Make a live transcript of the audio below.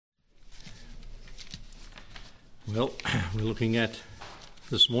Well, we're looking at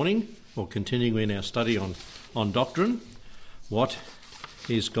this morning, or continuing in our study on doctrine, what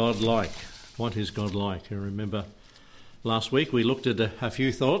is God like? What is God like? I remember last week we looked at a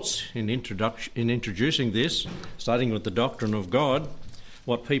few thoughts in introducing this, starting with the doctrine of God,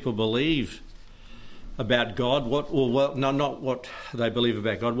 what people believe about God, not what they believe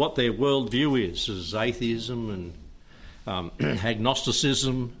about God, what their worldview is atheism and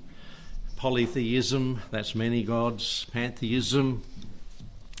agnosticism, polytheism, that's many gods, pantheism,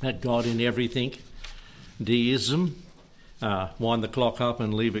 that God in everything, deism, wind the clock up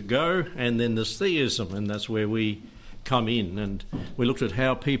and leave it go, and then there's theism, and that's where we come in. And we looked at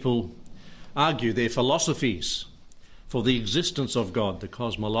how people argue their philosophies for the existence of God, the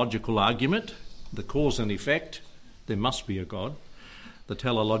cosmological argument, the cause and effect, there must be a God, the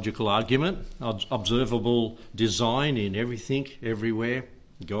teleological argument, observable design in everything, everywhere,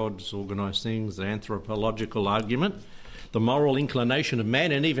 God's organised things, the anthropological argument, the moral inclination of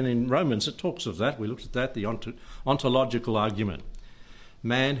man, and even in Romans it talks of that. We looked at that, the ontological argument.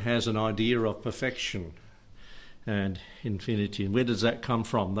 Man has an idea of perfection and infinity. And where does that come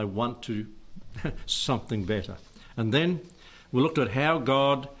from? They want to something better. And then we looked at how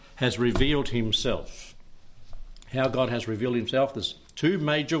God has revealed himself. How God has revealed himself. There's two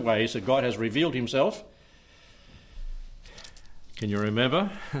major ways that God has revealed himself. Can you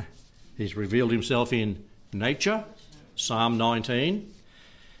remember? He's revealed himself in nature, Psalm 19,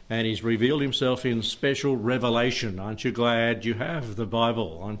 and he's revealed himself in special revelation. Aren't you glad you have the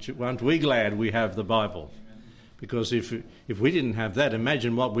Bible? Aren't we glad we have the Bible? Because if we didn't have that,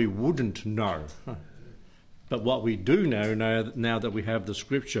 imagine what we wouldn't know. But what we do know now that we have the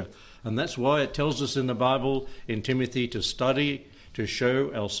Scripture. And that's why it tells us in the Bible, in Timothy, to study, to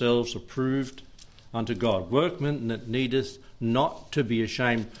show ourselves approved unto God. Workmen that needeth not to be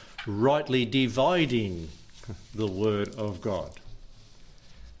ashamed, rightly dividing the word of God.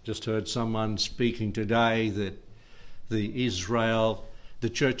 Just heard someone speaking today that the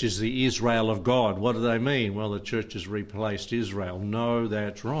church is the Israel of God. What do they mean? Well, the church has replaced Israel. No,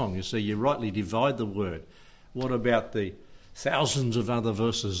 that's wrong. You see, you rightly divide the word. What about the thousands of other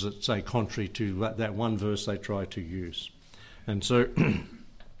verses that say contrary to that one verse they try to use? And so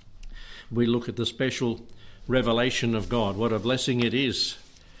we look at the special revelation of God. What a blessing it is.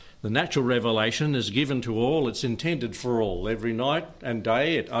 The natural revelation is given to all. It's intended for all. Every night and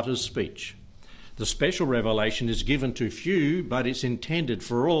day it utters speech. The special revelation is given to few, but it's intended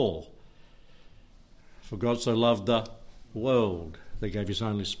for all. For God so loved the world, that he gave his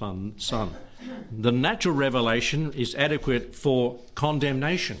only Son. The natural revelation is adequate for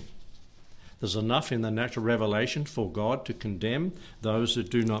condemnation. There's enough in the natural revelation for God to condemn those who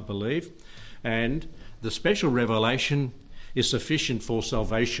do not believe. And the special revelation is sufficient for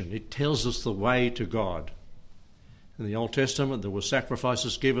salvation. It tells us the way to God. In the Old Testament, there were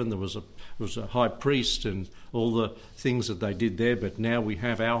sacrifices given, there was a high priest and all the things that they did there, but now we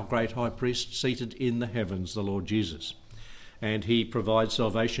have our great high priest seated in the heavens, the Lord Jesus. And he provides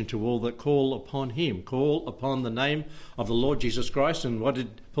salvation to all that call upon him. Call upon the name of the Lord Jesus Christ. And what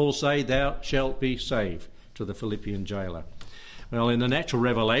did Paul say? Thou shalt be saved, to the Philippian jailer. Well, in the natural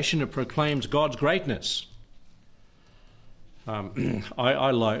revelation, it proclaims God's greatness.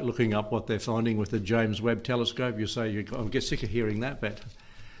 I like looking up what they're finding with the James Webb telescope. You say, I get sick of hearing that, but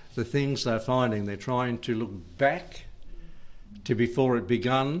the things they're finding, they're trying to look back to before it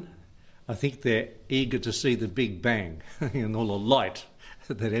begun. I think they're eager to see the Big Bang and all the light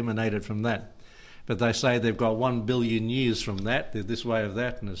that emanated from that. But they say they've got 1 billion years from that. They're this way of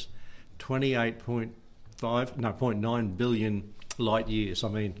that, and it's 0.9 billion light years.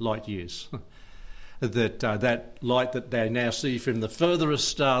 that light that they now see from the furthest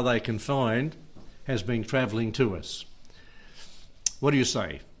star they can find has been travelling to us. What do you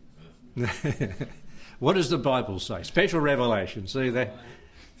say? What does the Bible say? Special revelation. See that?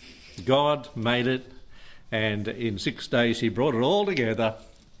 God made it, and in 6 days he brought it all together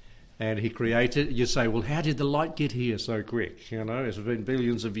and he created. You say, well, how did the light get here so quick? You know, it's been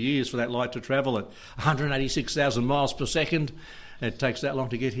billions of years for that light to travel at 186,000 miles per second. It takes that long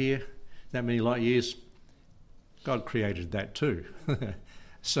to get here, that many light years. God created that too,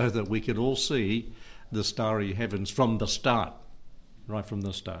 so that we could all see the starry heavens from the start, right from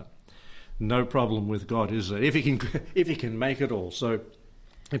the start. No problem with God, is there? If he can make it all. So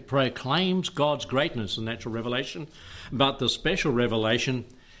it proclaims God's greatness in natural revelation, but the special revelation,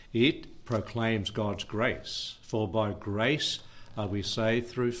 it proclaims God's grace. For by grace are we saved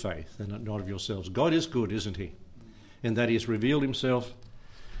through faith, and not of yourselves. God is good, isn't he? In that he has revealed himself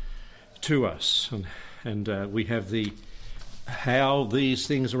to us. And we have how these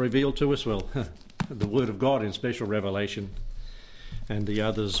things are revealed to us. Well, the Word of God in special revelation, and the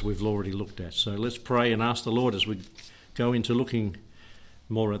others we've already looked at. So let's pray and ask the Lord as we go into looking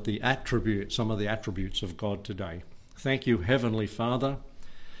more at the attributes, some of the attributes of God today. Thank you, Heavenly Father,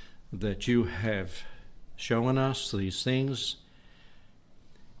 that you have shown us these things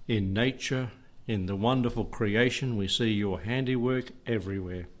in nature, in the wonderful creation. We see your handiwork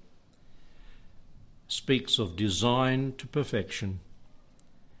everywhere. Speaks of design to perfection.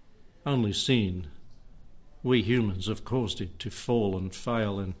 Only sin, we humans have caused it to fall and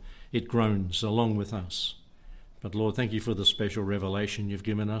fail, and it groans along with us. But Lord, thank you for the special revelation you've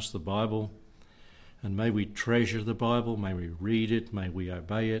given us, the Bible. And may we treasure the Bible, may we read it, may we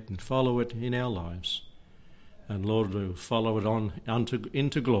obey it and follow it in our lives. And Lord, we'll follow it on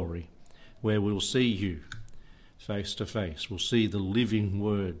into glory, where we'll see you face to face. We'll see the living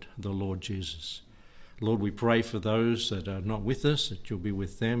Word, the Lord Jesus. Lord, we pray for those that are not with us, that you'll be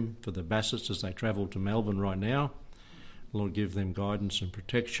with them, for the Bassets as they travel to Melbourne right now. Lord, give them guidance and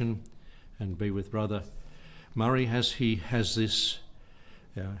protection, and be with Brother Murray as he has this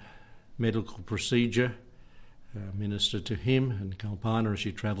medical procedure. Minister to him and Kalpana as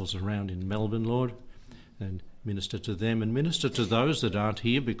she travels around in Melbourne, Lord, and minister to them and minister to those that aren't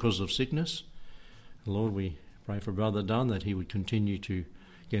here because of sickness. Lord, we pray for Brother Dunn that he would continue to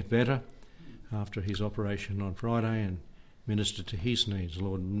get better after his operation on Friday, and minister to his needs.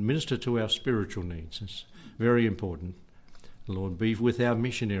 Lord, minister to our spiritual needs. It's very important. Lord, be with our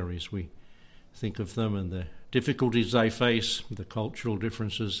missionaries. We think of them and the difficulties they face, the cultural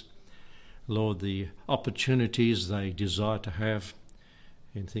differences. Lord, the opportunities they desire to have,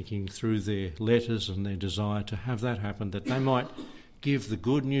 in thinking through their letters and their desire to have that happen, that they might give the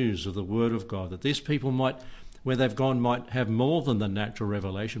good news of the Word of God, that these people might, where they've gone, might have more than the natural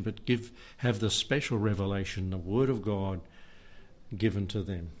revelation, but have the special revelation, the Word of God given to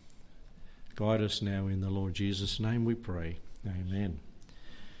them. Guide us now in the Lord Jesus' name we pray. Amen.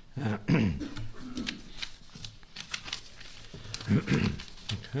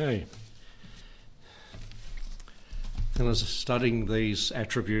 Okay. And as studying these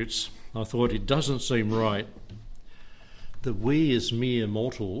attributes, I thought it doesn't seem right that we as mere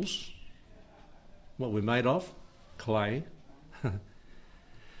mortals, what we're made of, clay,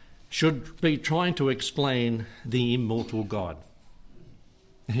 should be trying to explain the immortal God.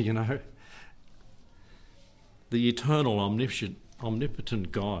 You know, the eternal,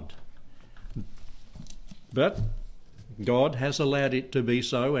 omnipotent God. But God has allowed it to be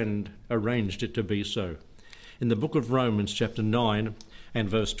so and arranged it to be so. In the book of Romans chapter 9 and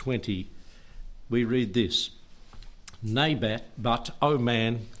verse 20, we read this: Nay, but, O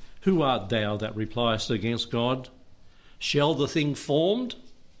man, who art thou that repliest against God? Shall the thing formed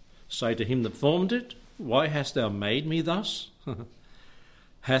say to him that formed it, Why hast thou made me thus?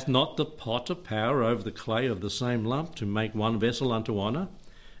 Hath not the potter power over the clay of the same lump to make one vessel unto honour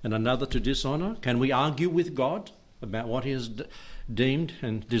and another to dishonour? Can we argue with God about what he has deemed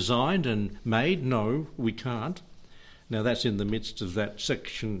and designed and made? No, we can't. Now that's in the midst of that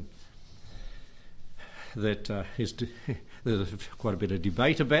section that there's quite a bit of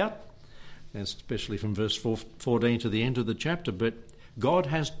debate about, especially from verse 14 to the end of the chapter. But God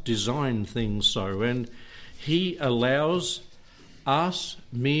has designed things so, and he allows us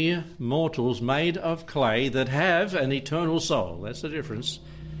mere mortals made of clay that have an eternal soul. That's the difference.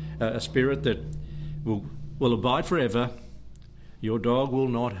 A spirit that will abide forever. Your dog will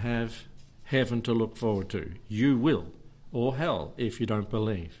not have heaven to look forward to. You will, or hell, if you don't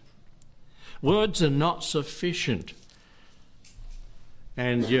believe. Words are not sufficient,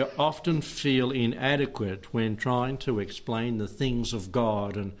 and you often feel inadequate when trying to explain the things of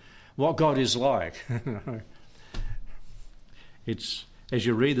God and what God is like. It's, as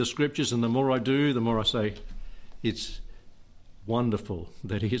you read the scriptures, and the more I do, the more I say, it's wonderful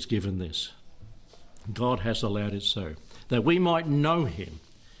that he has given this. God has allowed it so, that we might know him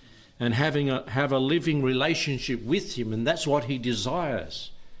and have a living relationship with him, and that's what he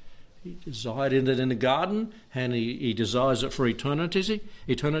desires. He desired it in the garden, and he desires it for eternity.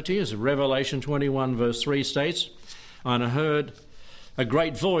 Eternity, as Revelation 21 verse 3 states, And I heard a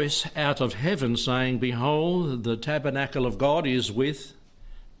great voice out of heaven saying, Behold, the tabernacle of God is with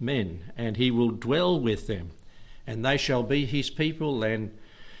men, and he will dwell with them, and they shall be his people, and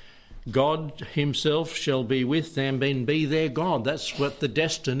God himself shall be with them and be their God. That's what the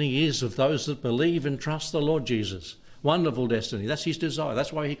destiny is of those that believe and trust the Lord Jesus. Wonderful destiny. That's his desire.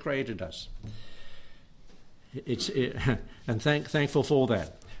 That's why he created us. And thankful for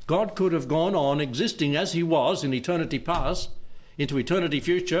that. God could have gone on existing as he was in eternity past, into eternity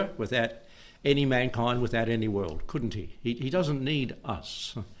future, without any mankind, without any world, couldn't he? He doesn't need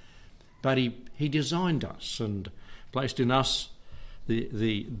us. but he designed us and placed in us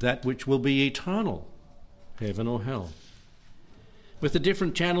that which will be eternal, heaven or hell. With the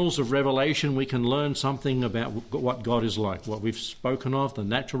different channels of revelation, we can learn something about what God is like, what we've spoken of, the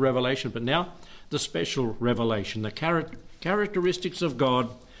natural revelation, but now the special revelation, the characteristics of God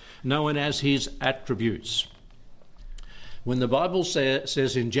known as his attributes. When the Bible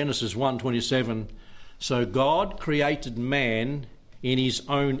says in Genesis 1:27, so God created man in his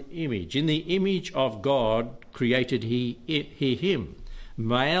own image. In the image of God created he him.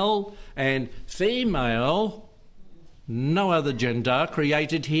 Male and female, no other gender,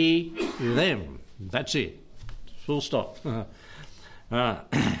 created he them. That's it. Full stop.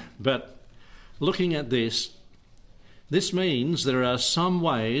 But looking at this means there are some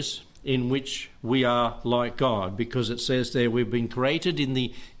ways in which we are like God, because it says there we've been created in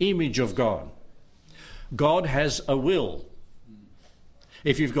the image of God. God has a will.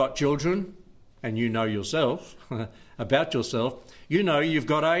 If you've got children and you know yourself, about yourself, you know you've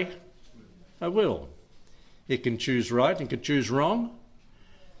got a will. It can choose right, it can choose wrong,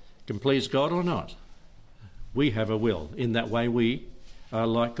 it can please God or not. We have a will. In that way we are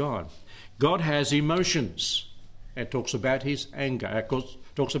like God. God has emotions. It talks about his anger. It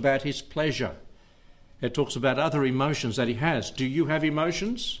talks about his pleasure. It talks about other emotions that he has. Do you have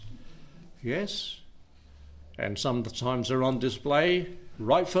emotions? Yes. And sometimes they're on display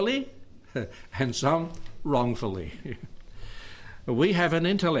rightfully and some wrongfully. We have an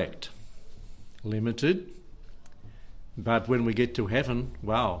intellect, limited, but when we get to heaven,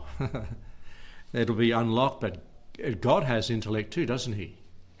 wow, it'll be unlocked. But God has intellect too, doesn't he?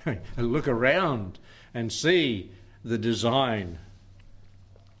 Look around and see the design.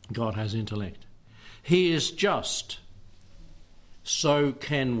 God has intellect. He is just. So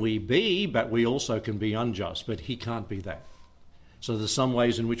can we be, but we also can be unjust, but he can't be that. So there's some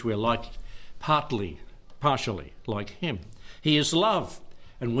ways in which we're like partially like him. He is love,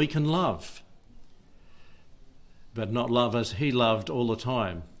 and we can love, but not love as he loved all the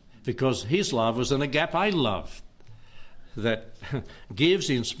time, because his love was an agape love that gives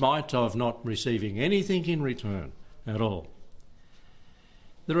in spite of not receiving anything in return at all.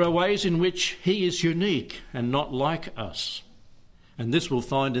 There are ways in which he is unique and not like us. And this we'll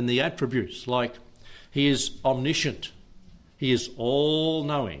find in the attributes, like he is omniscient. He is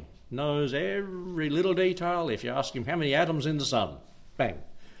all-knowing, knows every little detail. If you ask him how many atoms in the sun, bang.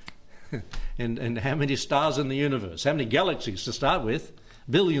 and how many stars in the universe, how many galaxies to start with,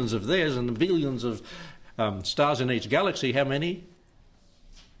 billions of theirs and billions of stars in each galaxy, how many?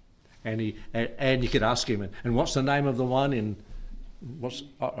 And you could ask him, and what's the name of the one in, what's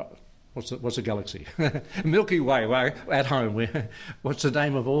a galaxy? Milky Way, at home. What's the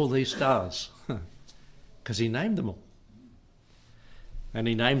name of all these stars? Because he named them all. And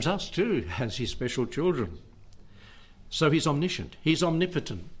he names us too as his special children. So he's omniscient. He's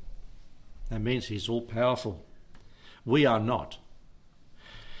omnipotent. That means he's all-powerful. We are not.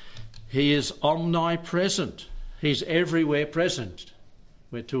 He is omnipresent. He's everywhere present.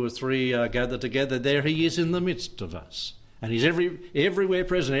 Where two or three are gathered together, there he is in the midst of us. And he's everywhere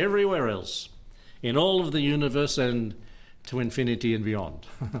present, everywhere else, in all of the universe and to infinity and beyond.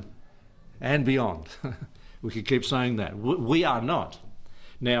 And beyond. We could keep saying that. We are not.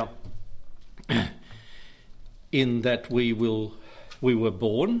 Now, in that we were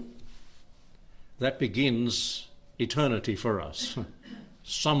born, that begins eternity for us,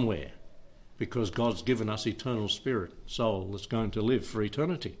 somewhere, because God's given us eternal spirit, soul that's going to live for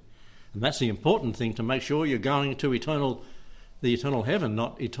eternity. And that's the important thing, to make sure you're going to the eternal heaven,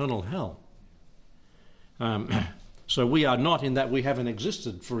 not eternal hell. So we are not, in that we haven't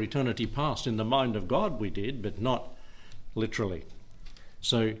existed for eternity past. In the mind of God we did, but not literally.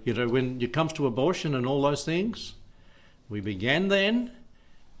 So, when it comes to abortion and all those things, we began then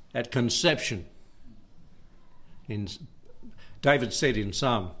at conception. David said in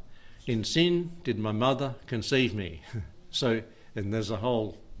Psalm, in sin did my mother conceive me. So, and there's a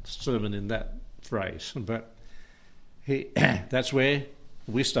whole sermon in that phrase, but that's where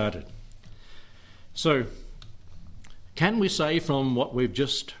we started. So, can we say from what we've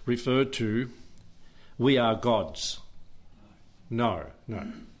just referred to, we are gods? No.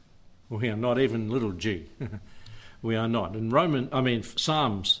 We are not, even little g. We are not. In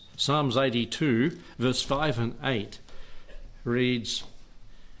Psalms 82, verse 5 and 8 reads,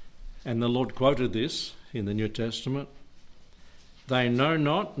 and the Lord quoted this in the New Testament, they know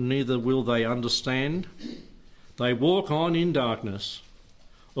not, neither will they understand. They walk on in darkness.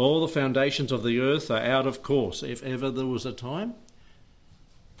 All the foundations of the earth are out of course. If ever there was a time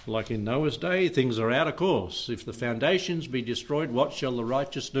Like in Noah's day, things are out of course. If the foundations be destroyed, what shall the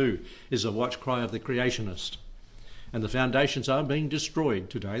righteous do? Is a watch cry of the creationist. And the foundations are being destroyed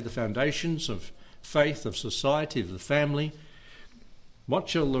today. The foundations of faith, of society, of the family. What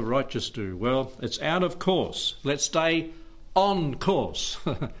shall the righteous do? Well, it's out of course. Let's stay on course.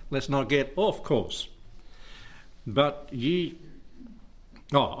 Let's not get off course. But in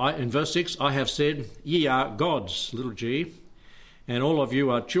verse 6, I have said, ye are gods, little g, and all of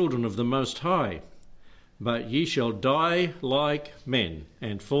you are children of the Most High. But ye shall die like men,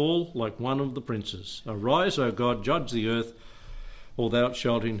 and fall like one of the princes. Arise, O God, judge the earth, for thou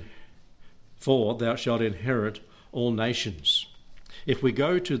shalt inherit all nations. If we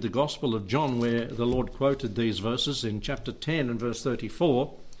go to the Gospel of John, where the Lord quoted these verses in chapter 10 and verse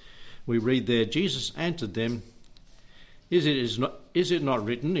 34, we read there, Jesus answered them, Is it not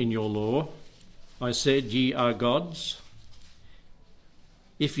written in your law, I said, ye are gods?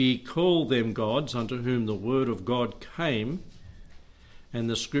 If ye call them gods, unto whom the word of God came, and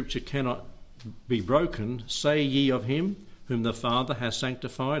the scripture cannot be broken, say ye of him, whom the Father has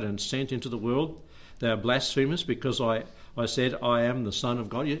sanctified and sent into the world, they are blasphemous, because I said, I am the Son of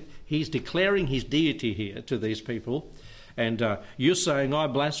God. He's declaring his deity here to these people, and you're saying, I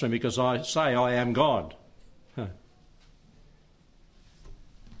blaspheme because I say I am God.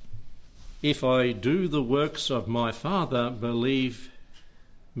 If I do the works of my Father, believe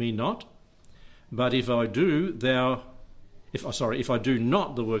me not. But if I do not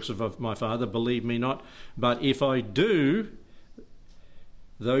the works of my Father, believe me not. But if I do,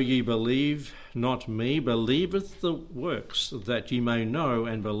 though ye believe not me, believeth the works, that ye may know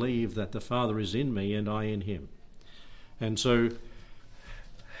and believe that the Father is in me and I in him. And so,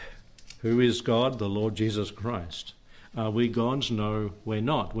 who is God? The Lord Jesus Christ. Are we gods? No, we're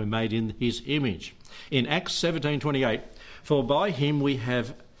not. We're made in his image. In Acts 17:28, for by him we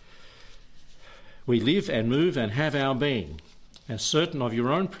live and move and have our being. As certain of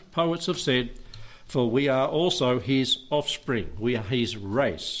your own poets have said, for we are also his offspring. We are his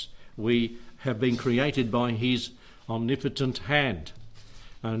race. We have been created by his omnipotent hand.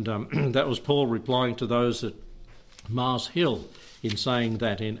 And that was Paul replying to those at Mars Hill in saying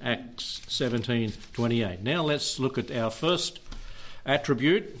that in Acts 17:28. Now let's look at our first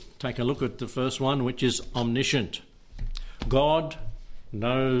attribute. Take a look at the first one, which is omniscient. God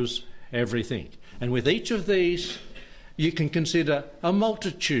knows everything. And with each of these, you can consider a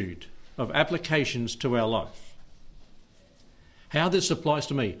multitude of applications to our life. How this applies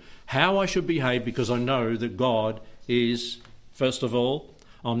to me, how I should behave, because I know that God is, first of all,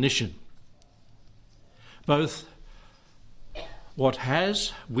 omniscient. Both what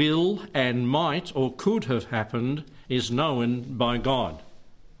has, will, and might or could have happened is known by God.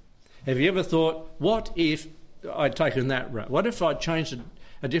 Have you ever thought, what if I'd taken that route? What if I'd changed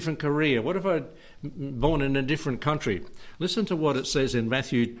a different career? What if I'd born in a different country? Listen to what it says in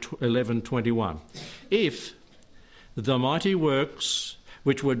Matthew 11:21. If the mighty works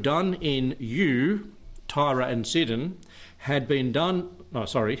which were done in you, Tyre and Sidon, had been done...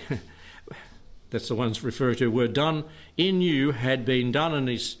 that's the ones referred to, were done in you, had been done, and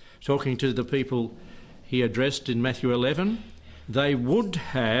he's talking to the people he addressed in Matthew 11, they would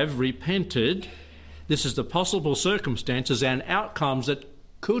have repented. This is the possible circumstances and outcomes that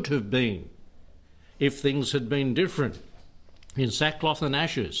could have been if things had been different, in sackcloth and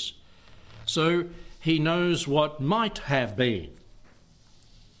ashes. So he knows what might have been.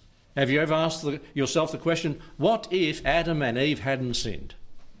 Have you ever asked yourself the question, what if Adam and Eve hadn't sinned?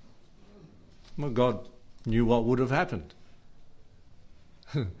 Well, God knew what would have happened.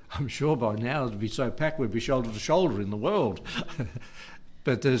 I'm sure by now it'd be so packed we'd be shoulder to shoulder in the world.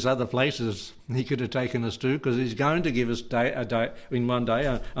 But there's other places he could have taken us to, because he's going to give us in one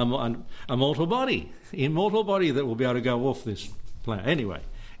day a mortal body, immortal body that will be able to go off this planet. Anyway,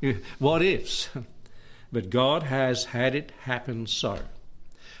 what ifs? But God has had it happen so.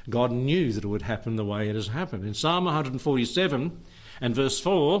 God knew that it would happen the way it has happened. In Psalm 147 and verse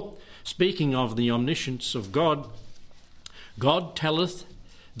 4, speaking of the omniscience of God, God telleth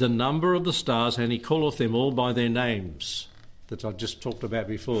the number of the stars, and he calleth them all by their names, that I just talked about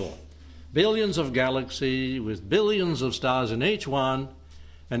before. Billions of galaxies with billions of stars in each one.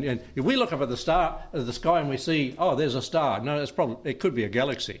 And if we look up at the sky and we see, oh, there's a star. No, it could be a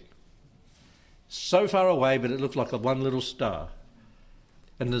galaxy. So far away, but it looks like one little star.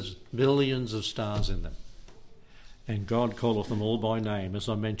 And there's billions of stars in them. And God calleth them all by name, as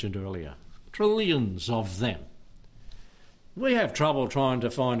I mentioned earlier. Trillions of them. We have trouble trying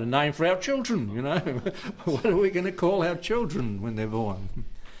to find a name for our children, you know. What are we going to call our children when they're born?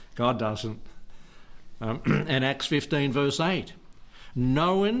 God doesn't. And Acts 15 verse 8.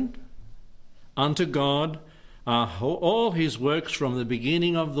 known unto God are all his works from the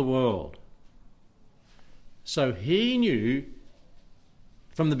beginning of the world. So he knew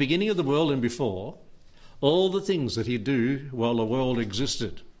from the beginning of the world and before all the things that he'd do while the world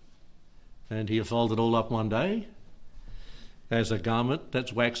existed. And he'll fold it all up one day as a garment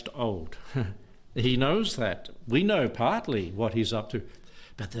that's waxed old. He knows that. We know partly what he's up to,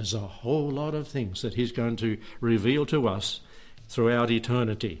 but there's a whole lot of things that he's going to reveal to us throughout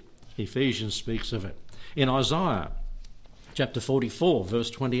eternity. Ephesians speaks of it. In Isaiah chapter 44, verse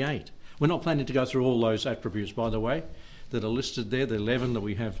 28. We're not planning to go through all those attributes, by the way, that are listed there, the 11 that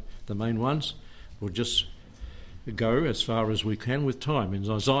we have, the main ones. We'll just go as far as we can with time. In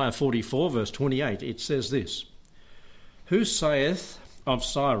Isaiah 44, verse 28, it says this: Who saith of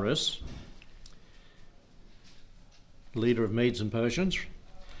Cyrus, leader of Medes and Persians,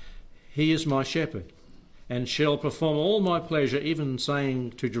 he is my shepherd, and shall perform all my pleasure, even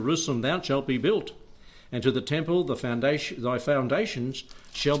saying to Jerusalem, thou shalt be built, and to the temple thy foundations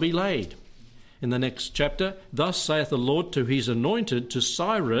shall be laid. In the next chapter, thus saith the Lord to his anointed, to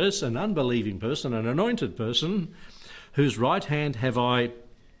Cyrus, an unbelieving person, an anointed person, whose right hand have I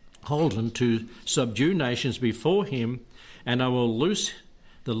holden to subdue nations before him, and I will loose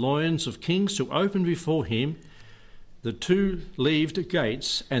the loins of kings to open before him the two-leaved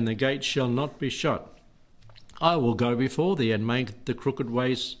gates, and the gates shall not be shut. I will go before thee and make the crooked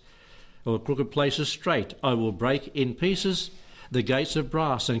ways or crooked places straight. I will break in pieces the gates of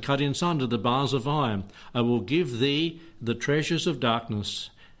brass and cut in sunder the bars of iron. I will give thee the treasures of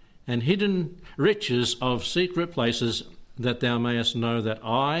darkness and hidden riches of secret places, that thou mayest know that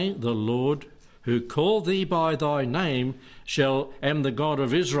I, the Lord, who call thee by thy name, am the God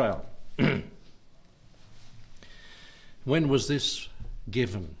of Israel. When was this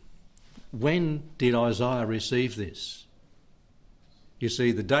given? When did Isaiah receive this? You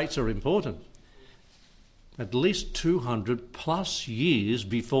see, the dates are important. At least 200 plus years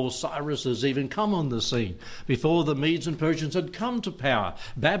before Cyrus has even come on the scene, before the Medes and Persians had come to power.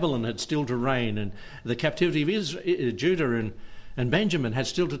 Babylon had still to reign, and the captivity of Judah and Benjamin had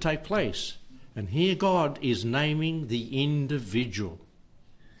still to take place. And here God is naming the individual.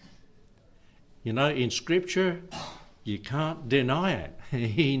 You know, in Scripture, you can't deny it.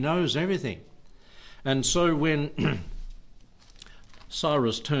 He knows everything. And so when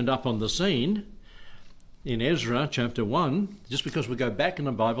Cyrus turned up on the scene in Ezra chapter 1, just because we go back in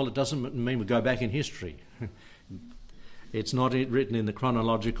the Bible, it doesn't mean we go back in history. It's not written in the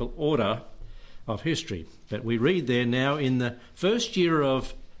chronological order of history. But we read there now, in the first year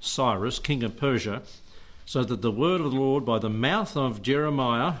of Cyrus, king of Persia, so that the word of the Lord by the mouth of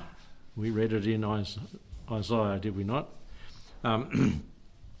Jeremiah, we read it in Isaiah, did we not?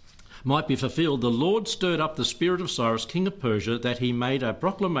 Might be fulfilled. The Lord stirred up the spirit of Cyrus, king of Persia, that he made a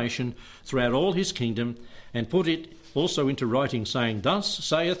proclamation throughout all his kingdom, and put it also into writing, saying, Thus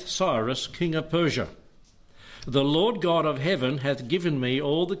saith Cyrus, king of Persia, the Lord God of heaven hath given me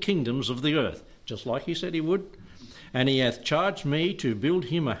all the kingdoms of the earth, just like he said he would, and he hath charged me to build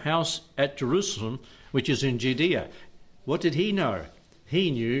him a house at Jerusalem, which is in Judea. What did he know?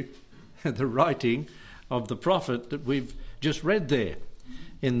 He knew the writing of the prophet that we've just read there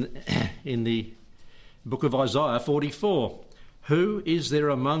in the book of Isaiah 44. Who is there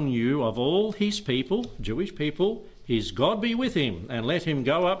among you of all his people, Jewish people, his God be with him, and let him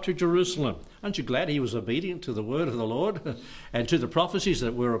go up to Jerusalem? Aren't you glad he was obedient to the word of the Lord and to the prophecies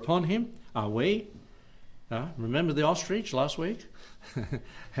that were upon him? Are we? Remember the ostrich last week?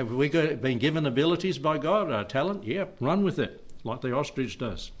 Have we been given abilities by God, talent? Yeah, run with it, like the ostrich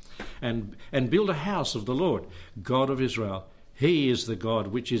does. And build a house of the Lord, God of Israel. He is the God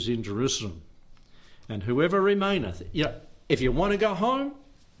which is in Jerusalem. And whoever remaineth, if you want to go home,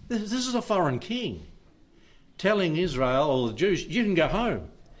 this is a foreign king telling Israel, or the Jews, you can go home.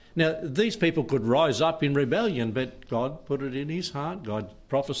 Now, these people could rise up in rebellion, but God put it in his heart. God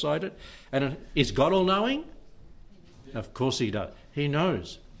prophesied it. And is God all-knowing? Of course he does. He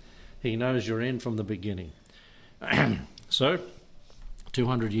knows. He knows your end from the beginning. So,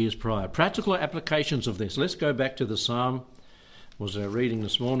 200 years prior. Practical applications of this. Let's go back to the Psalm, was our reading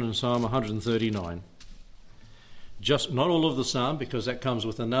this morning, Psalm 139. Just not all of the Psalm, because that comes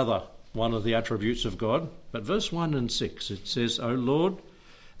with another one of the attributes of God, but verse 1 and 6, it says, O Lord,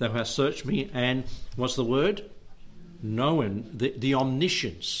 thou hast searched me, and what's the word? Known, the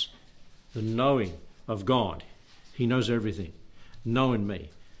omniscience, the knowing of God. He knows everything, knowing me.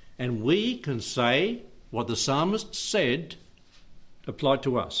 And we can say what the psalmist said applied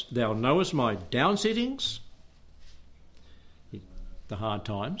to us. Thou knowest my downsittings, the hard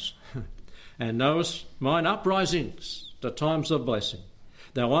times, and knowest mine uprisings. the times of blessing.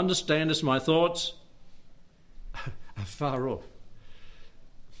 Thou understandest my thoughts are far off.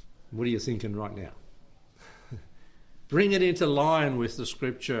 What are you thinking right now? Bring it into line with the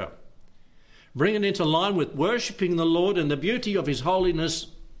Scripture. Bring it into line with worshipping the Lord and the beauty of His holiness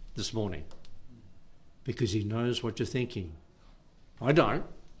this morning. Because He knows what you're thinking. I don't.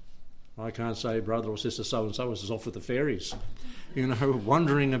 I can't say brother or sister so-and-so is off with the fairies,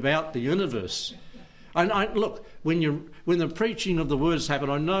 wandering about the universe. And look, when the preaching of the words happen,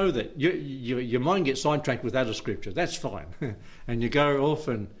 I know that your mind gets sidetracked with other Scripture. That's fine. And you go off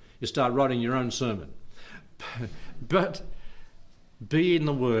and you start writing your own sermon. But be in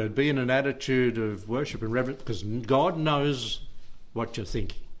the Word, be in an attitude of worship and reverence, because God knows what you're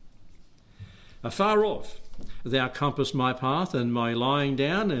thinking. Afar off, thou compassest my path and my lying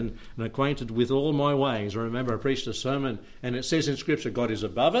down, and acquainted with all my ways. I remember I preached a sermon, and it says in Scripture, God is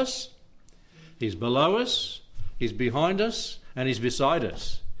above us, He's below us, He's behind us, and He's beside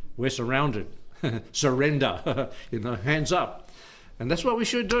us. We're surrounded. Surrender. Hands up. And that's what we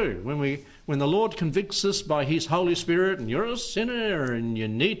should do when the Lord convicts us by His Holy Spirit, and you're a sinner and you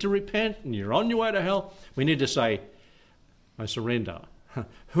need to repent and you're on your way to hell. We need to say, I surrender.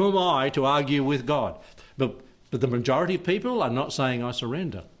 Who am I to argue with God? But the majority of people are not saying I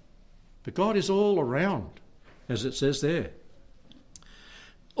surrender. But God is all around, as it says there.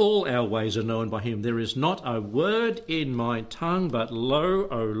 All our ways are known by Him. There is not a word in my tongue, but lo,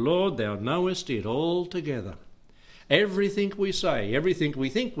 O Lord, thou knowest it altogether. Everything we say, everything we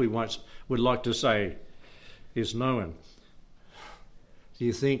think we would like to say is known. Do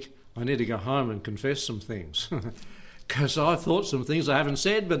you think, I need to go home and confess some things? Because I've thought some things I haven't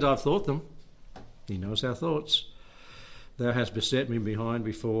said, but I've thought them. He knows our thoughts. Thou hast beset me behind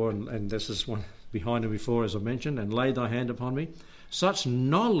before, and this is one behind and before, as I mentioned, and laid thy hand upon me. Such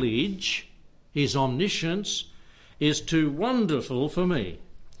knowledge, His omniscience, is too wonderful for me.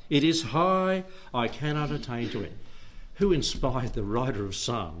 It is high, I cannot attain to it. Who inspired the writer of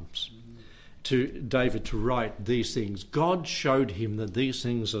Psalms, to David, to write these things? God showed him that these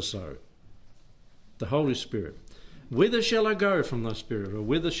things are so. The Holy Spirit. Whither shall I go from thy Spirit, or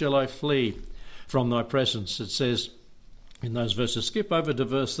whither shall I flee from thy presence? It says in those verses, skip over to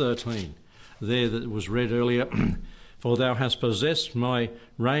verse 13, there that was read earlier. For thou hast possessed my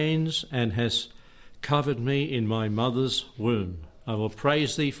reins and hast covered me in my mother's womb. I will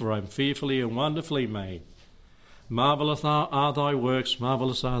praise thee, for I am fearfully and wonderfully made. Marvellous are thy works,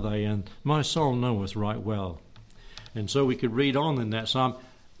 marvellous are they, and my soul knoweth right well. And so we could read on in that psalm.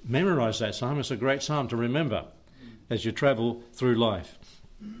 Memorise that psalm. It's a great psalm to remember as you travel through life.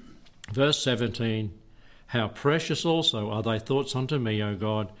 Verse 17, how precious also are thy thoughts unto me, O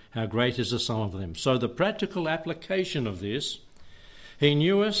God, how great is the sum of them. So the practical application of this, He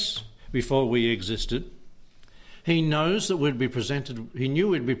knew us before we existed. He knows that He knew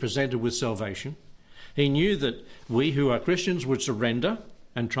we'd be presented with salvation. He knew that we who are Christians would surrender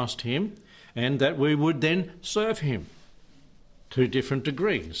and trust Him, and that we would then serve Him to different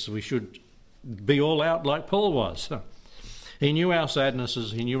degrees. We should be all out like Paul was. He knew our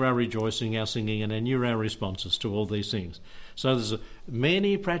sadnesses, He knew our rejoicing, our singing, and He knew our responses to all these things. So there's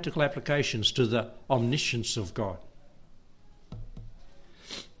many practical applications to the omniscience of God.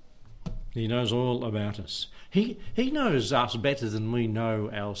 He knows all about us. He knows us better than we know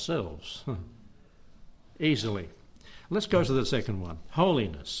ourselves. Easily. Let's go to the second one,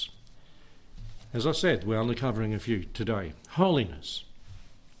 holiness. As I said, we're only covering a few today. Holiness.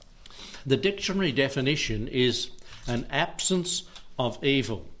 The dictionary definition is an absence of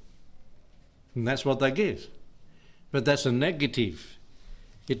evil. And that's what they give. But that's a negative.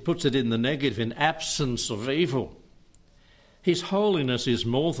 It puts it in the negative, in absence of evil. His holiness is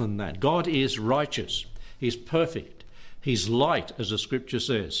more than that. God is righteous. He's perfect. He's light, as the Scripture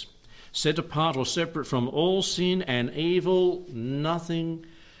says. Set apart or separate from all sin and evil, nothing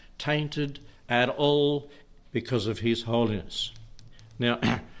tainted at all because of His holiness. Now,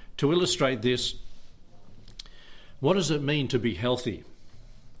 to illustrate this, what does it mean to be healthy?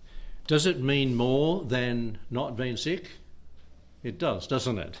 Does it mean more than not being sick? It does,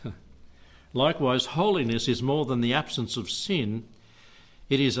 doesn't it? Likewise, holiness is more than the absence of sin.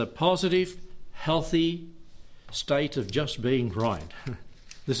 It is a positive, healthy state of just being right.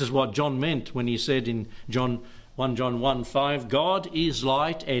 This is what John meant when he said in 1 John 1:5, God is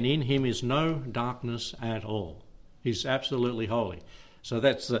light and in Him is no darkness at all. He's absolutely holy. So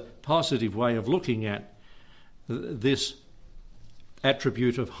that's the positive way of looking at this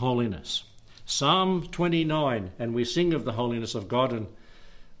attribute of holiness. Psalm 29, and we sing of the holiness of God, and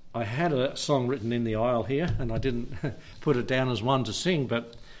I had a song written in the aisle here, and I didn't put it down as one to sing,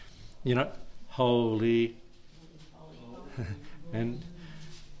 but, holy, And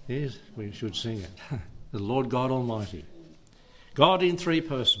yes, we should sing it. The Lord God Almighty. God in three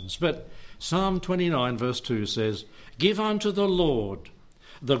persons. But Psalm 29 verse 2 says, "Give unto the Lord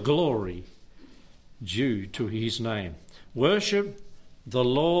the glory due to his name. Worship the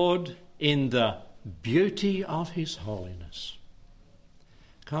Lord in the beauty of his holiness."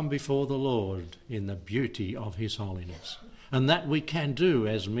 Come before the Lord in the beauty of his holiness. And that we can do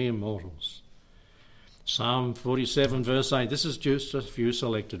as mere mortals. Psalm 47 verse 8, this is just a few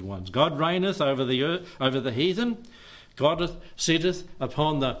selected ones. "God reigneth over the earth, over the heathen. God sitteth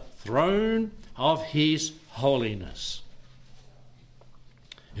upon the throne of his holiness."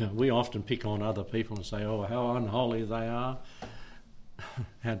 You know, we often pick on other people and say, oh, how unholy they are,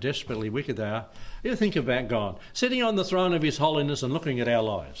 how desperately wicked they are. You think about God sitting on the throne of his holiness and looking at our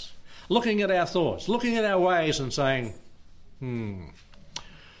lives, looking at our thoughts, looking at our ways and saying, I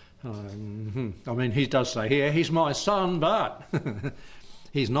mean, he does say here, he's my son, but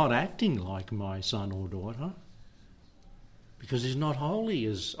he's not acting like my son or daughter because he's not holy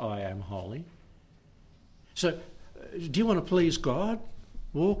as I am holy. So, do you want to please God?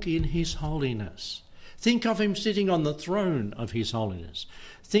 Walk in his holiness. Think of him sitting on the throne of his holiness.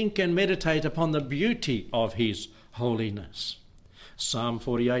 Think and meditate upon the beauty of his holiness. Psalm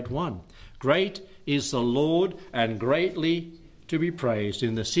 48:1. "Great is the Lord and greatly to be praised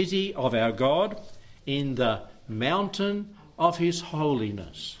in the city of our God, in the mountain of his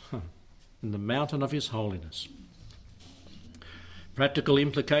holiness." In the mountain of his holiness. Practical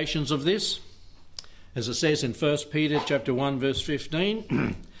implications of this, as it says in 1 Peter chapter 1 verse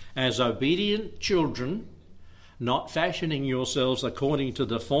 15, "As obedient children, not fashioning yourselves according to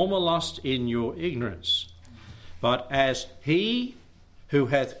the former lust in your ignorance, but as he who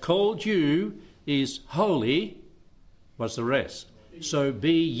hath called you is holy," what's the rest? "So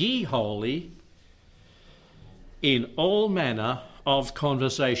be ye holy in all manner of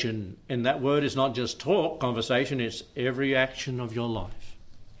conversation." And that word is not just talk, conversation, it's every action of your life.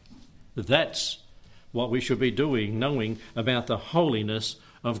 That's what we should be doing, knowing about the holiness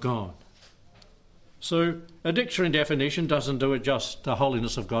of God. So a dictionary definition doesn't do it just the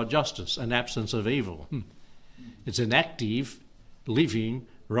holiness of God justice, an absence of evil. It's an active, living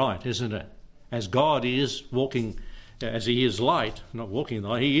right, isn't it? As God is walking, as he is light, not walking in the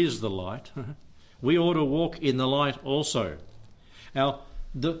light, he is the light. We ought to walk in the light also. Now,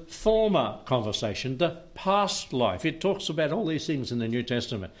 the former conversation, the past life, it talks about all these things in the New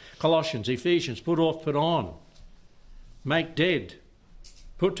Testament. Colossians, Ephesians, put off, put on, make dead,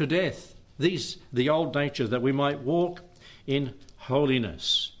 put to death. These, the old nature, that we might walk in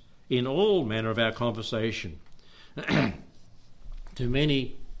holiness in all manner of our conversation. To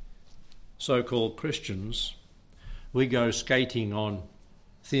many so-called Christians, we go skating on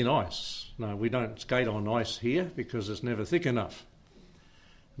thin ice. No, we don't skate on ice here because it's never thick enough.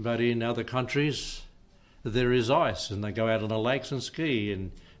 But in other countries, there is ice and they go out on the lakes and ski,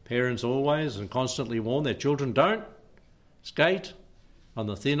 and parents always and constantly warn their children, don't skate on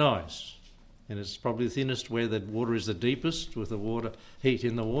the thin ice. And it's probably the thinnest where the water is the deepest, with the water heat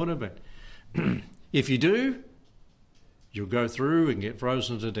in the water. But if you do, you'll go through and get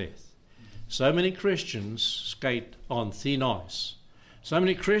frozen to death. So many Christians skate on thin ice. So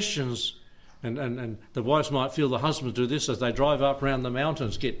many Christians, and the wives might feel the husbands do this as they drive up around the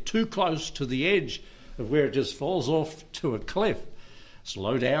mountains, get too close to the edge of where it just falls off to a cliff.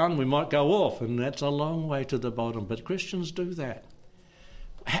 Slow down, we might go off, and that's a long way to the bottom. But Christians do that.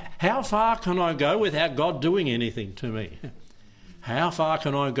 How far can I go without God doing anything to me? How far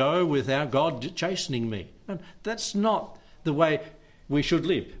can I go without God chastening me? And that's not the way we should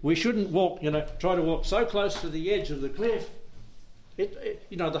live. We shouldn't walk, try to walk so close to the edge of the cliff,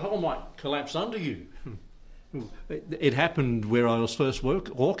 the hole might collapse under you. It happened where I was first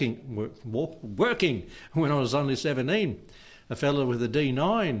working when I was only 17. A fellow with a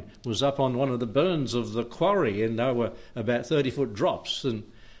D9 was up on one of the burns of the quarry, and they were about 30-foot drops, and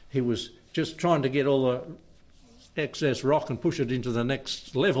he was just trying to get all the excess rock and push it into the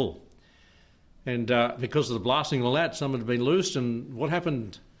next level. And because of the blasting and all that, some had been loosed, and what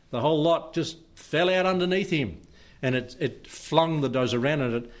happened? The whole lot just fell out underneath him, and it flung those around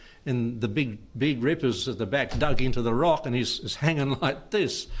it, and the big rippers at the back dug into the rock, and he's hanging like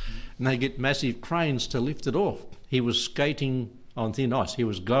this, and they get massive cranes to lift it off. He was skating on thin ice. He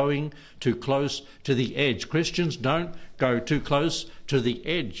was going too close to the edge. Christians, don't go too close to the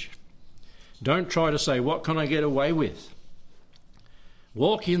edge. Don't try to say, what can I get away with?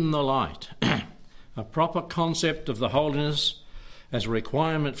 Walk in the light. A proper concept of the holiness as a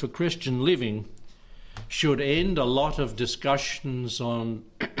requirement for Christian living should end a lot of discussions on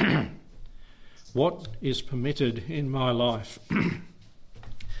what is permitted in my life.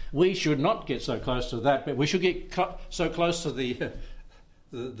 We should not get so close to that, but we should get so close to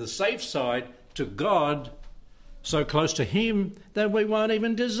the safe side, to God, so close to Him that we won't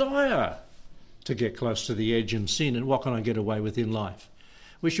even desire to get close to the edge and sin and what can I get away with in life.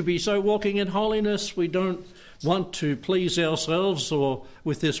 We should be so walking in holiness. We don't want to please ourselves or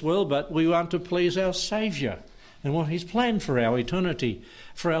with this world, but we want to please our Saviour and what He's planned for our eternity,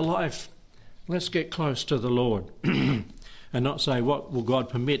 for our life. Let's get close to the Lord and not say, what will God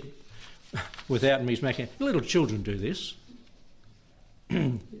permit without me making... Little children do this.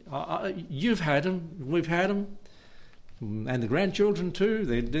 You've had them, we've had them, and the grandchildren too.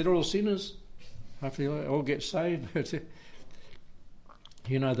 They're all sinners. Hopefully they all get saved.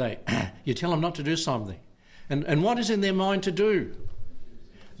 You know, you tell them not to do something. And what is in their mind to do?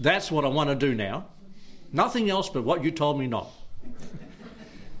 That's what I want to do now. Nothing else but what you told me not.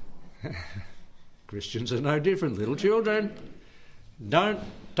 Christians are no different. Little children, don't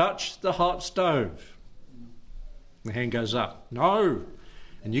touch the hot stove. The hand goes up. No.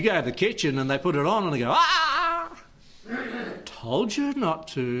 And you go to the kitchen and they put it on and they go, ah! Told you not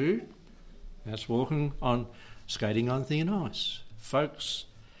to. That's skating on thin ice. Folks,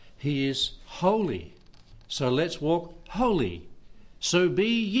 He is holy. So let's walk holy. So be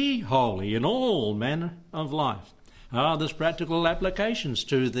ye holy in all manner of life. There's practical applications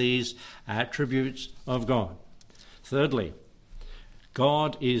to these attributes of God. Thirdly,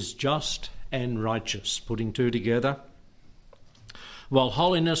 God is just and righteous, putting two together. While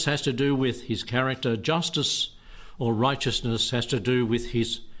holiness has to do with His character, justice or righteousness has to do with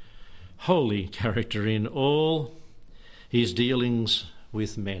His holy character in all His dealings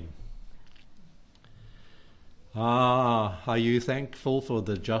with men. Are you thankful for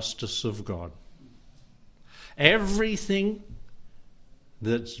the justice of God? Everything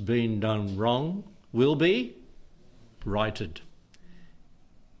that's been done wrong will be righted.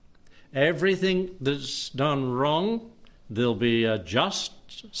 Everything that's done wrong, there'll be a just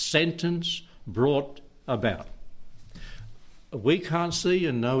sentence brought about. We can't see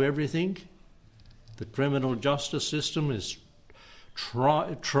and know everything. The criminal justice system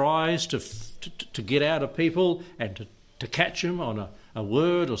tries to get out of people and to catch them on a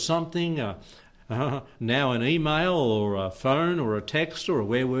word or something. Now an email or a phone or a text or a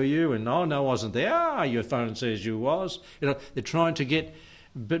where were you? And no, I wasn't there. Your phone says you was. They're trying to get...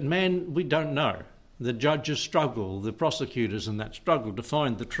 But man, we don't know. The judges struggle, the prosecutors and that struggle to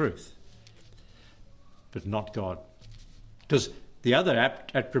find the truth. But not God. Because the other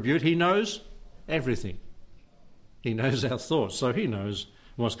attribute, He knows everything. He knows our thoughts, so He knows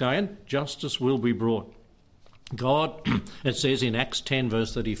what's going on. Justice will be brought. God, it says in Acts 10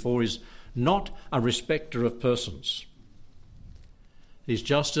 verse 34, is not a respecter of persons. His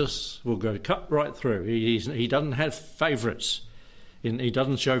justice will go cut right through. He doesn't have favourites. He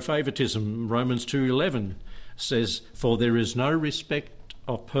doesn't show favouritism. Romans 2:11 says, for there is no respect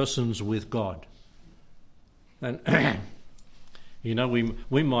of persons with God. And,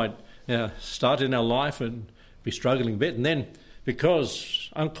 we might start in our life and be struggling a bit, and then because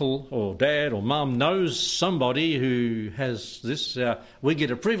uncle or dad or mum knows somebody who has this, we get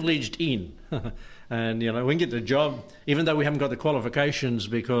a privileged in. And, we can get the job, even though we haven't got the qualifications,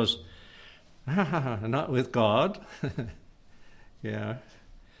 because not with God. Yeah,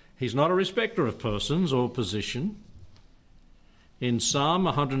 He's not a respecter of persons or position. In Psalm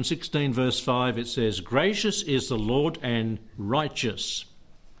 116 verse 5 it says, gracious is the Lord and righteous.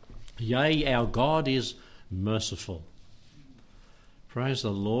 Yea, our God is merciful. Praise the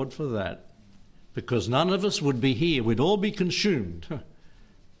Lord for that. Because none of us would be here. We'd all be consumed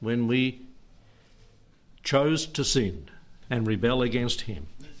when we chose to sin and rebel against Him.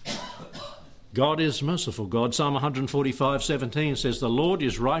 God is merciful. Psalm 145:17 says, the Lord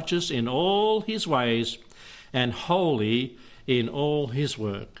is righteous in all His ways and holy in all His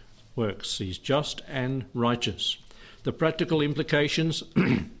works. He's just and righteous. The practical implications,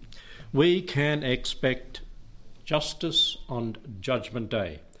 we can expect justice on Judgment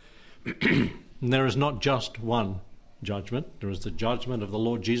Day. And there is not just one judgment. There is the judgment of the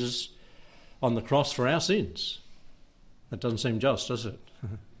Lord Jesus on the cross for our sins. That doesn't seem just, does it?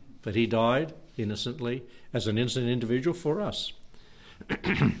 But He died innocently as an innocent individual for us.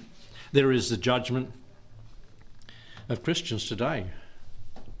 There is the judgment of Christians today.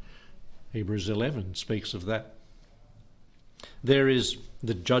 Hebrews 11 speaks of that. There is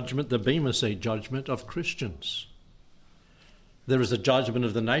the judgment, the Bema Seat judgment of Christians. There is a judgment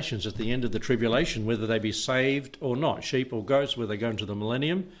of the nations at the end of the tribulation, whether they be saved or not, sheep or goats, whether they go into the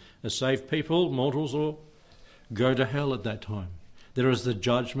millennium as saved people, mortals, or go to hell at that time. There is the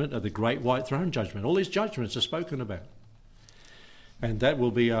judgment of the great white throne judgment. All these judgments are spoken about. And that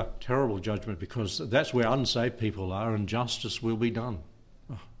will be a terrible judgment, because that's where unsaved people are, and justice will be done.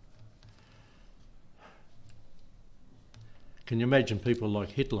 Oh. Can you imagine people like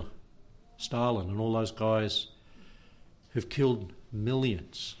Hitler, Stalin, and all those guys who've killed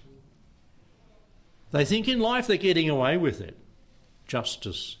millions? They think in life they're getting away with it.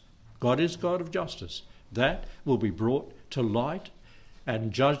 Justice. God is God of justice. That will be brought to light,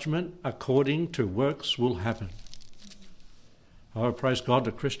 and judgment according to works will happen. Oh, praise God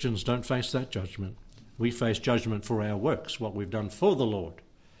that Christians don't face that judgment. We face judgment for our works, what we've done for the Lord,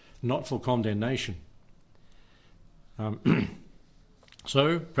 not for condemnation.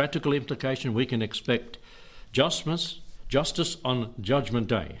 So, practical implication, we can expect justice on Judgment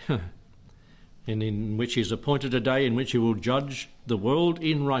Day, and in which he is appointed a day in which he will judge the world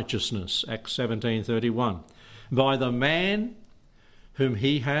in righteousness, Acts 17:31, by the man whom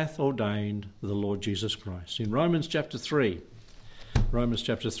he hath ordained, the Lord Jesus Christ. In Romans chapter 3,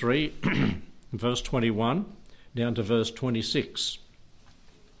 verse 21 down to verse 26.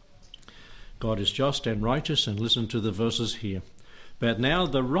 God is just and righteous, and listen to the verses here. But now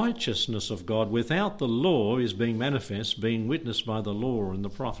the righteousness of God without the law is being manifest, being witnessed by the law and the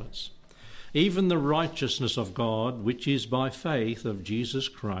prophets, even the righteousness of God which is by faith of Jesus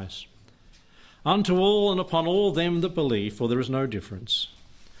Christ, unto all and upon all them that believe, for there is no difference.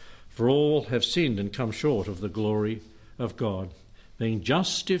 For all have sinned and come short of the glory of God, being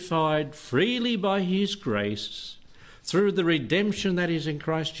justified freely by his grace, through the redemption that is in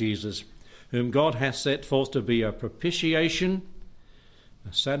Christ Jesus, whom God hath set forth to be a propitiation,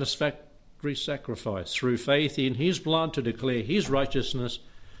 a satisfactory sacrifice, through faith in his blood, to declare his righteousness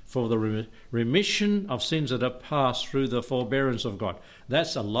for the remission of sins that are past through the forbearance of God.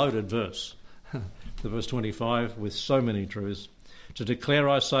 That's a loaded verse. The verse 25, with so many truths. To declare,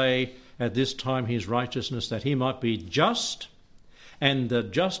 I say, at this time his righteousness, that he might be just and the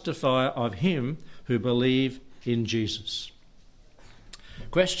justifier of him who believe in Jesus.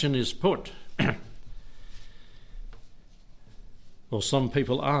 Question is put, or some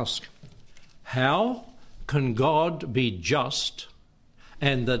people ask, how can God be just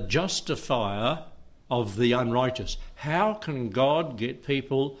and the justifier of the unrighteous? How can God get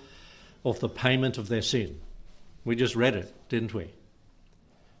people off the payment of their sin? We just read it, didn't we?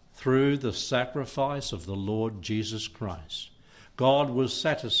 Through the sacrifice of the Lord Jesus Christ. God was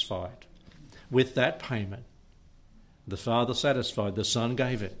satisfied with that payment. The Father satisfied, the Son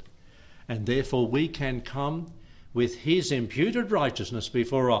gave it. And therefore we can come with his imputed righteousness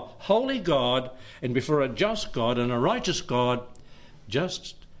before a holy God and before a just God and a righteous God,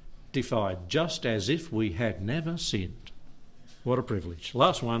 justified, just as if we had never sinned. What a privilege.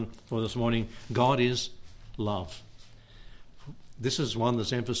 Last one for this morning, God is love. This is one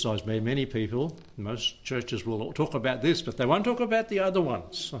that's emphasised by many people. Most churches will talk about this, but they won't talk about the other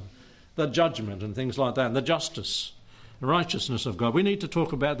ones, the judgment and things like that, and the justice, the righteousness of God. We need to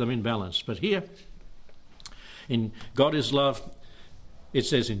talk about them in balance. But here, in God is love, it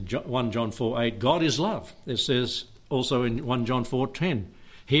says in 1 John 4:8, God is love. It says also in 1 John 4:10,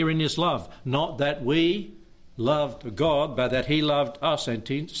 herein is love, not that we loved God, but that he loved us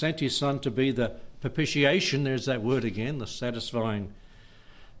and sent his Son to be the propitiation, there's that word again, the satisfying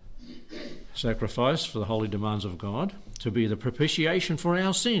sacrifice for the holy demands of God, to be the propitiation for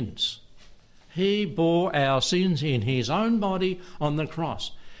our sins. He bore our sins in his own body on the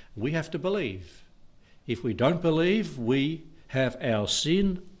cross. We have to believe. If we don't believe, we have our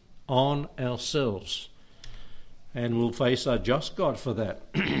sin on ourselves, and we'll face a just God for that.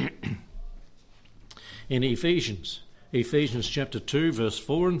 In Ephesians chapter 2, verse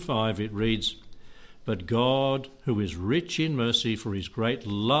 4 and 5, it reads, but God, who is rich in mercy, for his great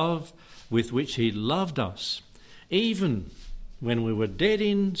love with which he loved us, even when we were dead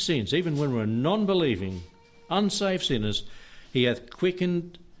in sins, even when we were non-believing, unsaved sinners, he hath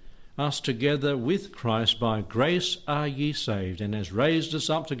quickened us together with Christ. By grace are ye saved, and has raised us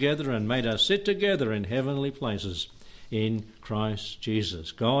up together and made us sit together in heavenly places in Christ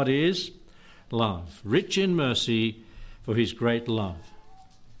Jesus. God is love, rich in mercy for his great love.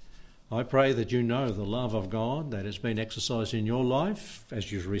 I pray that you know the love of God that has been exercised in your life as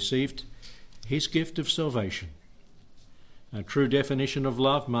you've received his gift of salvation. A true definition of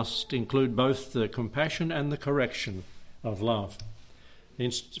love must include both the compassion and the correction of love.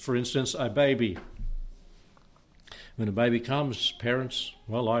 For instance, a baby. When a baby comes, parents,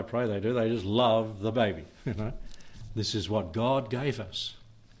 well, I pray they do, they just love the baby. This is what God gave us.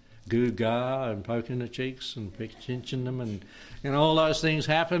 Goo-ga and poking the cheeks and pinching them and all those things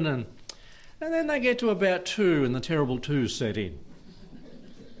happen, and then they get to about 2 and the terrible 2 set in.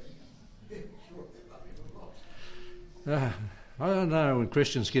 I don't know, when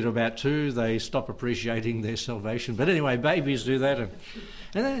Christians get about 2, they stop appreciating their salvation. But anyway, babies do that,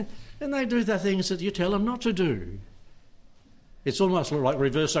 and they do the things that you tell them not to do. It's almost like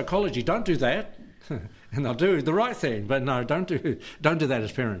reverse psychology. Don't do that, and they'll do the right thing. But no, don't do that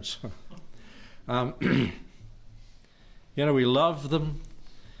as parents. We love them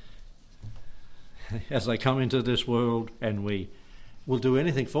as they come into this world, and we will do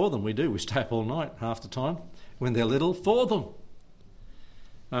anything for them. We do. We stay up all night half the time when they're little for them.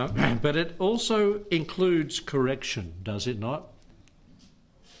 But it also includes correction, does it not?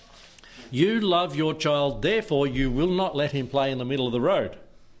 You love your child, therefore you will not let him play in the middle of the road.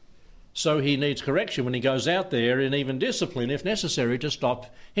 So he needs correction when he goes out there, and even discipline if necessary to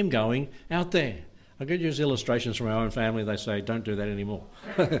stop him going out there. I could use illustrations from our own family. They say, don't do that anymore.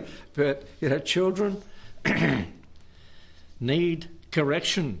 But, children need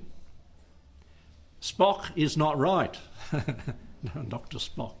correction. Spock is not right. No, Dr.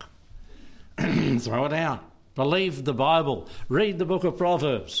 Spock. Throw it out. Believe the Bible. Read the book of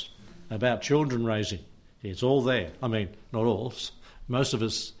Proverbs about children raising. It's all there. I mean, not all. Most of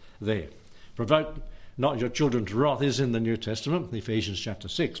us there. Provoke not your children to wrath is in the New Testament, Ephesians chapter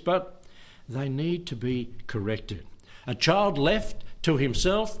 6. But they need to be corrected. A child left to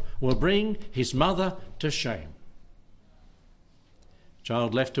himself will bring his mother to shame. A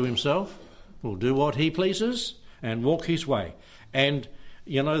child left to himself will do what he pleases and walk his way. And,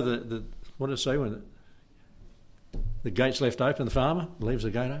 what does it say when the gate's left open, the farmer leaves the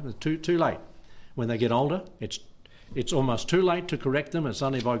gate open? It's too late. When they get older, it's almost too late to correct them. It's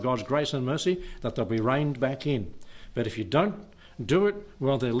only by God's grace and mercy that they'll be reined back in. But if you don't do it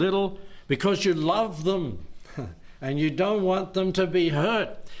while they're little, because you love them and you don't want them to be hurt.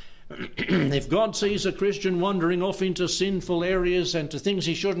 If God sees a Christian wandering off into sinful areas and to things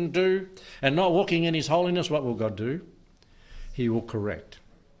he shouldn't do and not walking in his holiness, what will God do? He will correct.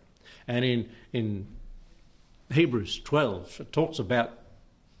 And in Hebrews 12, it talks about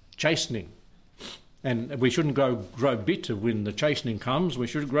chastening. And we shouldn't grow bitter when the chastening comes. We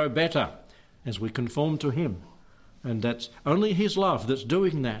should grow better as we conform to him. And that's only his love that's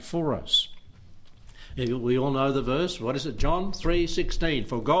doing that for us. We all know the verse. What is it? John 3:16.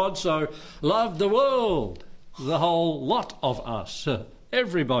 For God so loved the world, the whole lot of us,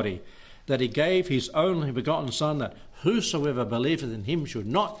 everybody, that he gave his only begotten Son, that whosoever believeth in him should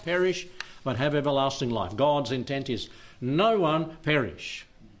not perish, but have everlasting life. God's intent is no one perish.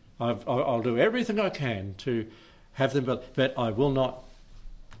 I'll do everything I can to have them, but I will not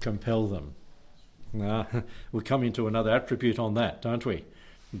compel them. We come into another attribute on that, don't we?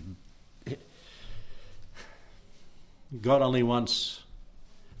 God only wants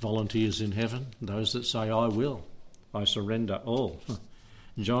volunteers in heaven, those that say, I will, I surrender all.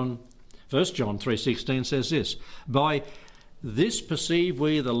 1 John 3:16 says this, by this perceive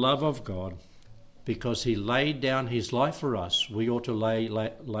we the love of God, because he laid down his life for us. We ought to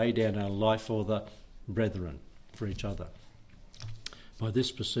lay down our life for the brethren, for each other. By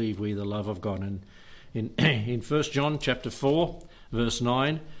this perceive we the love of God. And in 1 John chapter 4, verse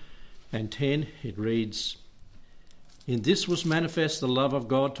 9 and 10, it reads, in this was manifest the love of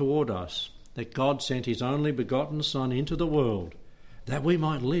God toward us, that God sent his only begotten Son into the world, that we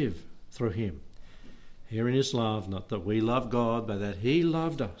might live through him. Herein is love, not that we love God, but that he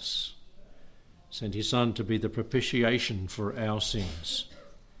loved us, sent his Son to be the propitiation for our sins.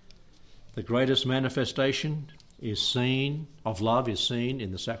 The greatest manifestation of love is seen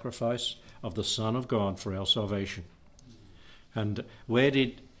in the sacrifice of the Son of God for our salvation. And where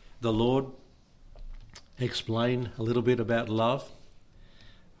did the Lord explain a little bit about love?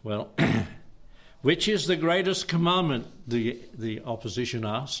 Well, which is the greatest commandment, the opposition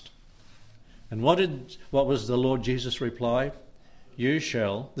asked. And what was the Lord Jesus' reply? You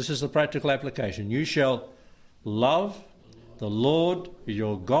shall, this is the practical application, you shall love the Lord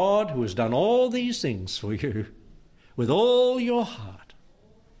your God, who has done all these things for you with all your heart.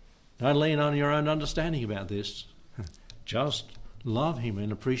 Don't lean on your own understanding about this. Just love him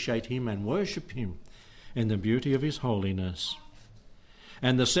and appreciate him and worship him in the beauty of his holiness.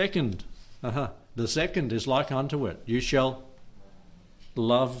 And the second is like unto it. You shall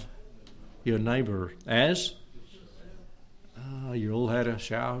love your neighbour as... you all had a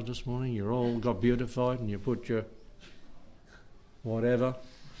shower this morning, you all got beautified and you put your whatever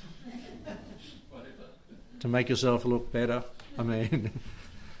to make yourself look better. I mean,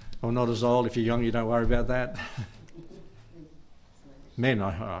 I'm not as old. If you're young, you don't worry about that. Men,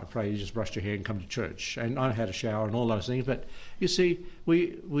 I pray you just brushed your hair and come to church. And I had a shower and all those things. But you see,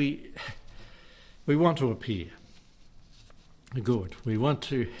 we want to appear good. We want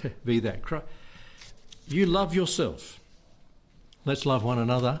to be that. you love yourself. Let's love one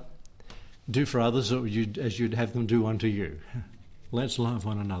another. Do for others as you'd have them do unto you. Let's love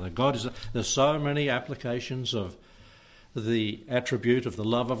one another. There's so many applications of the attribute of the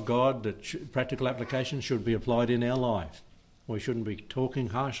love of God that practical applications should be applied in our life. We shouldn't be talking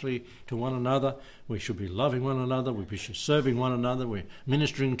harshly to one another. We should be loving one another. We should be serving one another. We're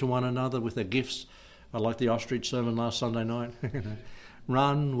ministering to one another with our gifts. I like the ostrich sermon last Sunday night.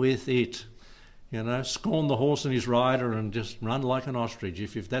 Run with it. Scorn the horse and his rider and just run like an ostrich.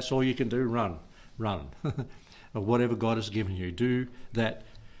 If that's all you can do, run. Or whatever God has given you, do that.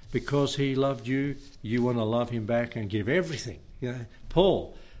 Because he loved you, you want to love him back and give everything.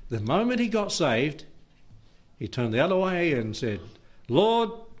 Paul, the moment he got saved, he turned the other way and said,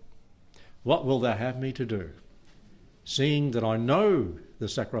 Lord, what will thou have me to do? Seeing that I know the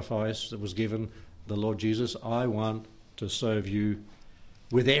sacrifice that was given, the Lord Jesus, I want to serve you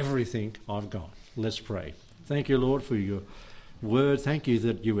with everything I've got. Let's pray. Thank you, Lord, for your word. Thank you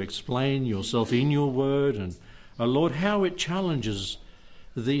that you explain yourself in your word. And, Lord, how it challenges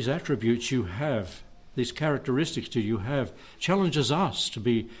these attributes you have, these characteristics you have, challenges us to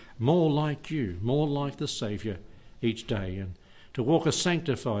be more like you, more like the Saviour each day, and to walk a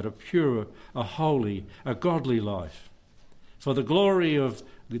sanctified, a pure, a holy, a godly life for the glory of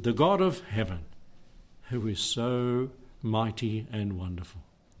the God of heaven, who is so mighty and wonderful.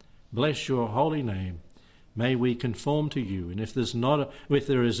 Bless your holy name. May we conform to you. And if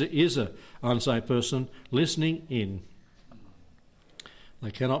there is a unsaved person listening in, they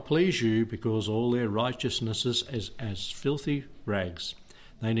cannot please you because all their righteousness is as filthy rags.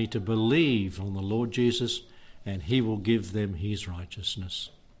 They need to believe on the Lord Jesus, and he will give them his righteousness.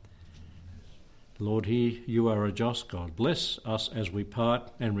 Lord, you are a just God. Bless us as we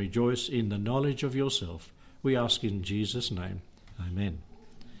part and rejoice in the knowledge of yourself. We ask in Jesus' name. Amen.